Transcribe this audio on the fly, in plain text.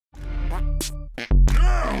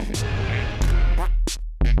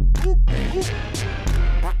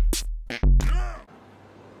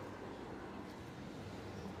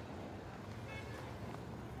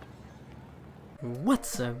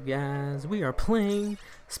What's up, guys? We are playing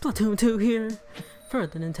Splatoon 2 here for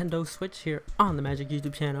the Nintendo Switch here on the Magic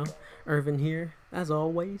YouTube channel. Irvin here, as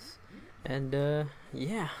always. And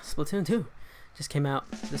yeah, Splatoon 2 just came out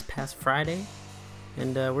this past Friday,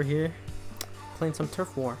 and we're here playing some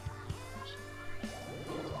Turf War.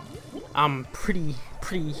 I'm pretty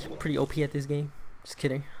OP at this game. Just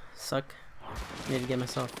kidding. Suck. Need to get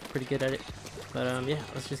myself pretty good at it. But yeah,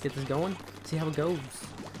 let's just get this going. See how it goes.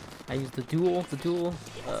 I use the dual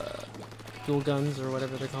guns, or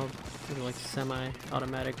whatever they're called. They're like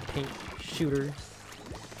semi-automatic paint shooters.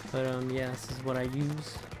 But yeah, this is what I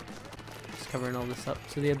use. Just covering all this up.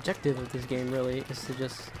 So the objective of this game really is to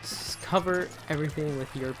just cover everything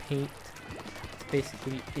with your paint. That's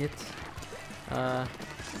basically it.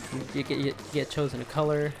 You get chosen a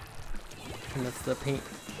color, and that's the paint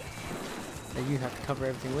that you have to cover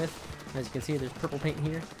everything with. As you can see, there's purple paint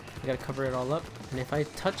here. I gotta cover it all up, and if I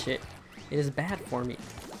touch it, it is bad for me.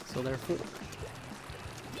 So therefore,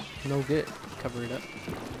 no good. Cover it up.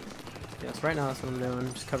 Yes, right now that's what I'm doing.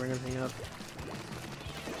 I'm just covering everything up.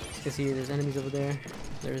 As you can see, there's enemies over there.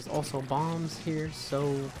 There's also bombs here,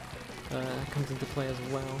 so that comes into play as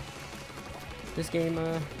well. This game,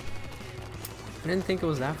 I didn't think it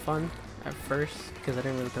was that fun at first because I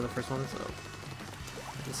didn't really play the first one, so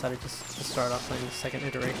I decided just to start off playing the second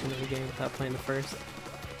iteration of the game without playing the first.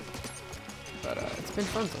 But it's been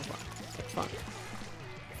fun so far. It's been fun.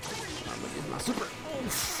 I'm gonna use my super.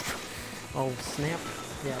 Oh snap!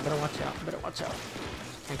 Yeah, better watch out. Better watch out.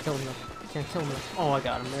 Can't kill him though. Can't kill him though. Oh, I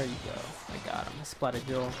got him. There you go. I got him. I splatted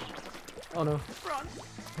Joel. Oh no! Run!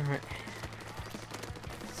 All right.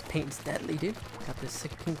 This paint's deadly, dude. Got this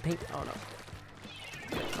sick pink paint. Oh no!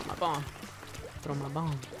 Throw my bomb. Throw my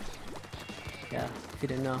bomb. Yeah. If you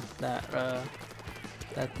didn't know that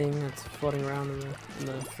that thing that's floating around in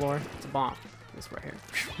the floor, it's a bomb. This right here.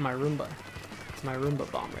 My Roomba. It's my Roomba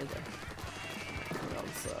bomb right there. Cover all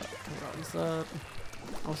this up. Cover all this up.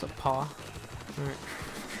 Also paw. Alright.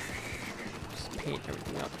 Just paint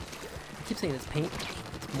everything up. I keep saying it's paint.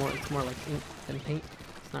 It's more like ink than paint.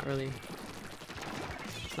 It's not really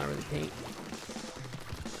paint.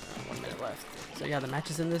 1 minute left. So yeah, the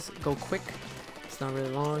matches in this go quick. It's not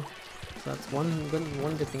really long. So that's one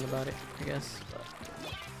good thing about it, I guess.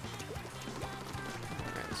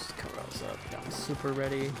 Alright, let's just cover all this up. Got my super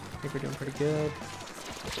ready. I think we're doing pretty good.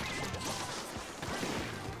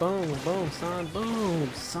 Boom, boom, son, boom,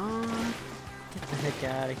 son. Get the heck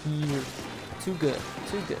out of here. Too good,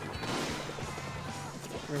 too good.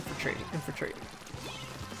 We're infiltrating, infiltrating.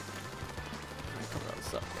 Alright, cover all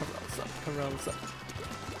this up, cover all this up, cover all this up.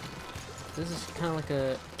 This is kind of like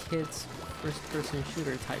a kid's first-person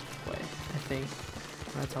shooter type way, I think.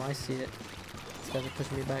 That's how I see it. These guys are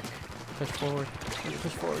pushing me back. Push forward.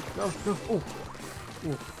 Push forward. No, no. Oh.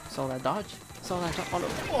 Ooh. Saw that dodge. Saw that dodge. Oh no.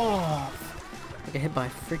 Oh. I get hit by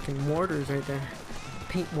freaking mortars right there.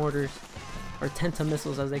 Paint mortars. Or Tenta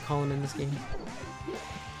missiles as they call them in this game.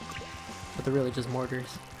 But they're really just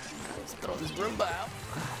mortars. Let's throw this Roomba out.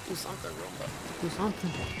 Do something, Roomba. Do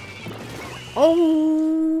something.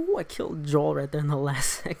 Oh! I killed Joel right there in the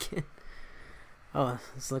last second. Oh,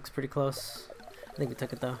 this looks pretty close. I think we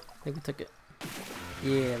took it though. I think we took it.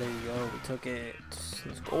 Yeah, there you go. We took it.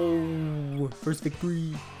 Let's go. First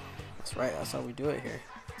victory. That's right. That's how we do it here.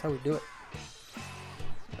 That's how we do it.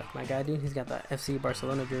 Like my guy, dude, he's got that FC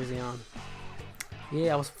Barcelona jersey on.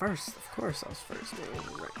 Yeah, I was first. Of course, I was first.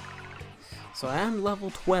 Right. So I am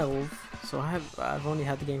level 12. So I've only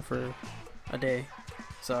had the game for a day.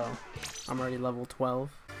 So I'm already level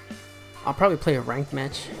 12. I'll probably play a ranked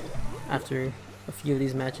match after a few of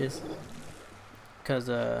these matches, because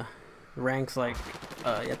ranks, like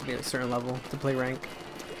you have to be at a certain level to play rank,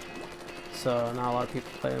 so not a lot of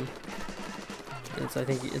people play them. I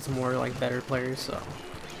think it's more like better players, so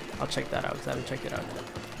I'll check that out because I haven't checked it out yet.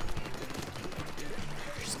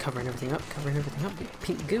 Just covering everything up,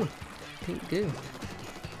 pink goo, pink goo.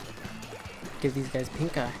 Give these guys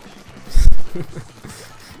pink eye.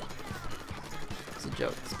 It's a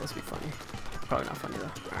joke. It's supposed to be funny. Probably not funny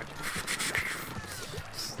though. Alright.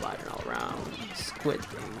 Sliding all around. Squid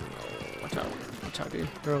thing. Oh, watch out. Watch out, dude.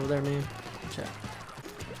 They're over there, man. Watch out.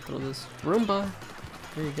 Throw this Roomba.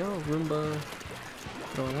 There you go, Roomba.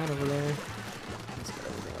 Throw that over there. Let's get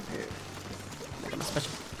everything up here. I got my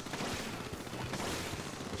special.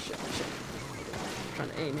 Shit, shit. I'm trying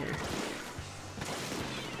to aim here.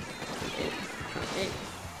 Trying to aim.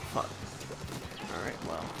 Fuck. Alright,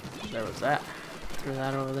 well, there was that. Throw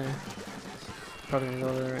that over there. Probably gonna go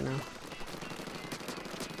over there right now.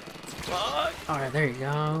 Alright, there you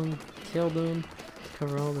go. Killed him.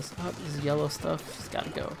 Cover all this up. This is yellow stuff. It's gotta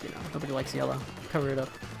go. You know, nobody likes yellow. Cover it up.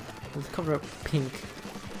 Let's cover up pink.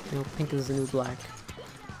 You know, pink is the new black.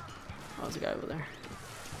 Oh, there's a guy over there.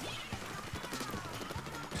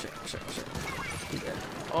 Shit. He's dead.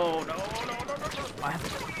 Oh, no. I have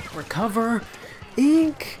to recover.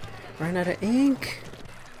 Ink. Ran out of ink.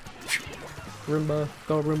 Roomba.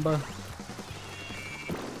 Go, Roomba.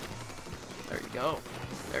 There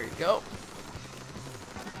you go.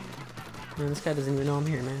 Man, this guy doesn't even know I'm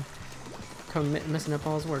here, man. Come messing up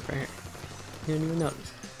all his work right here. He didn't even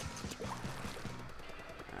notice.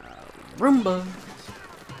 Roomba.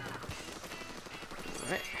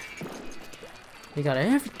 Alright. We got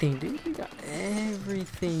everything, dude. We got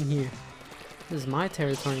everything here. This is my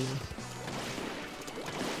territory now.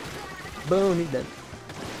 Boom, he's dead.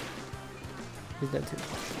 He's dead too.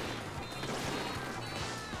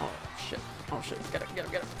 Oh shit. Get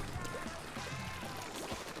him.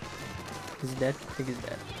 Is he dead? I think he's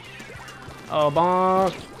dead. Oh,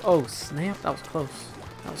 bonk! Oh, snap. That was close.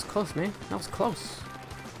 That was close, man. That was close.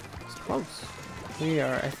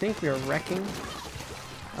 I think we are wrecking.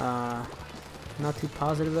 Not too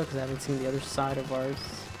positive though, because I haven't seen the other side of our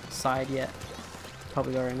side yet.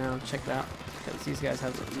 Probably go right now and check it out, because these guys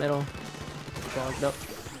have the middle clogged up.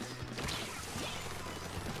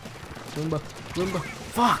 Roomba.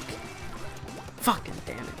 Fuck! Fucking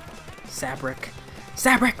damn it. Sabrick.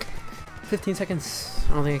 15 seconds.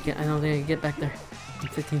 I don't think I can get back there in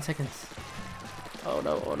 15 seconds. Oh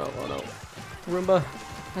no. Roomba.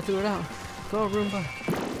 I threw it out. Go Roomba.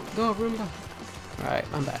 Alright,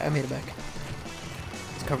 I'm back. I made it back.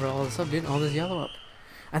 Let's cover all this up, dude. All this yellow up.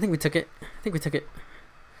 I think we took it.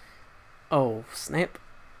 Oh, snap.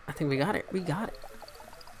 I think we got it.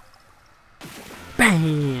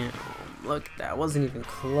 Bam! Look, that wasn't even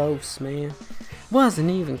close, man. Wasn't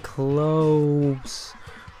even close.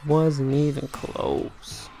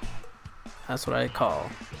 That's what I call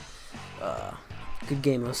good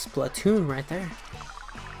game of Splatoon right there.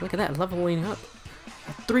 Look at that, leveling up.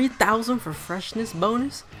 3,000 for freshness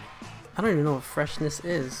bonus? I don't even know what freshness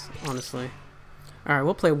is, honestly. Alright,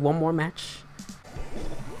 we'll play one more match.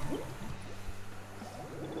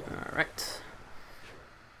 Alright.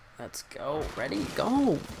 Let's go. Ready?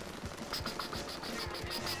 Go!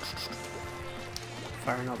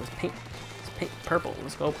 Firing all this paint. Purple.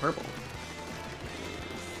 Let's go purple.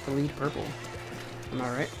 Bleed purple. Am I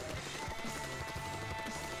right?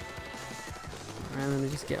 Alright, let me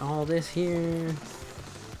just get all this here.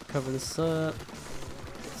 Cover this up.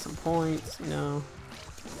 Get some points, you know.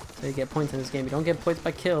 So you get points in this game. You don't get points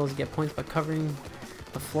by kills, you get points by covering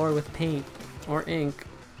the floor with paint or ink.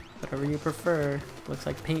 Whatever you prefer. Looks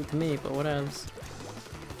like paint to me, but whatevs.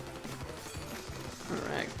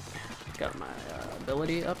 Alright. Got my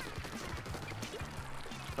ability up.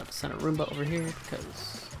 About to send a Roomba over here because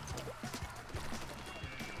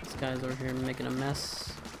this guy's over here making a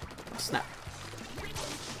mess. Oh, snap.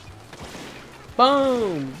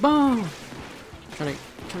 Boom! Trying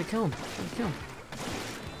to kill him.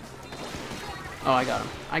 Oh, I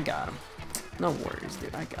got him. No worries,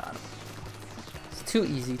 dude. I got him. It's too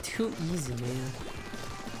easy, man.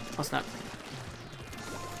 Oh, snap.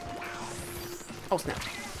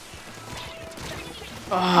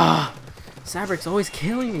 Ah! Sabrick's always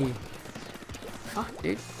killing me. Fuck,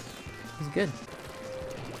 dude. He's good.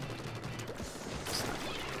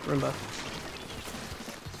 Roomba.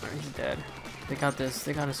 Alright, he's dead. They got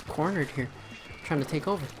us cornered here. Trying to take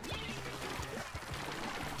over.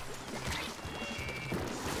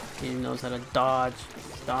 He knows how to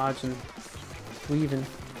dodge and weaving.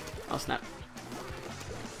 Oh, snap.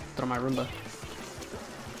 Throw my Roomba.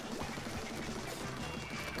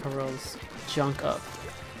 Cover all this junk up.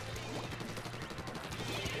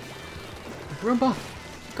 Roomba!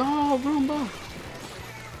 Go, Roomba!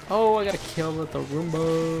 Oh, I gotta kill with the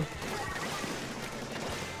Roomba.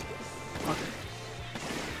 Okay.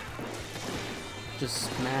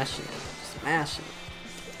 Just smash it.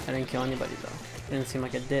 I didn't kill anybody though. It didn't seem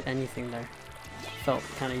like it did anything there. Felt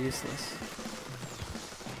kind of useless.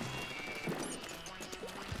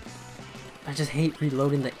 I just hate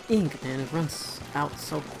reloading the ink, man. It runs out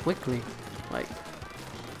so quickly. Like,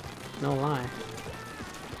 no lie.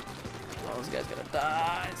 Oh, this guy's gonna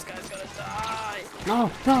die.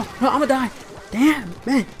 No, I'm gonna die. Damn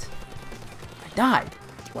it. I died.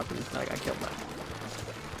 What the? I got killed by.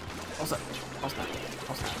 Also,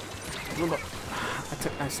 Roomba.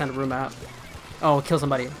 I sent a Roomba out. Oh, kill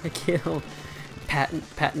somebody. I killed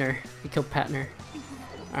Patner. He killed Patner.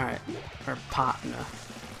 Alright. Or Patna.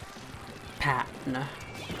 Patton.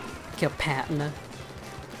 Kill Patton.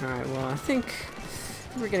 Alright, well, I think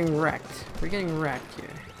we're getting wrecked. We're getting wrecked here.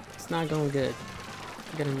 It's not going good.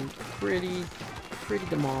 We're getting pretty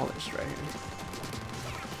demolished right here.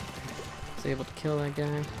 Was able to kill that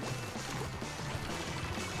guy.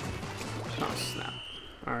 Oh, snap.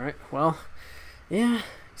 Alright, well, yeah.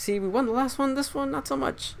 See, we won the last one. This one, not so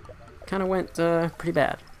much. Kind of went pretty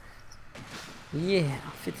bad. Yeah,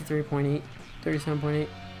 53.8, 37.8,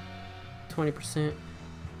 20%.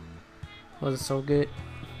 Wasn't so good.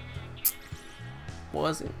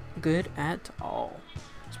 Wasn't good at all.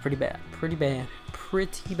 It's pretty bad. Pretty bad.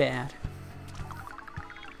 Pretty bad.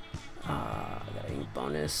 Got a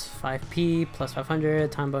bonus 5p plus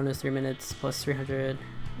 500. Time bonus 3 minutes plus 300.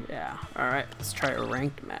 Yeah. Alright, let's try a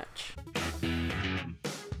ranked match.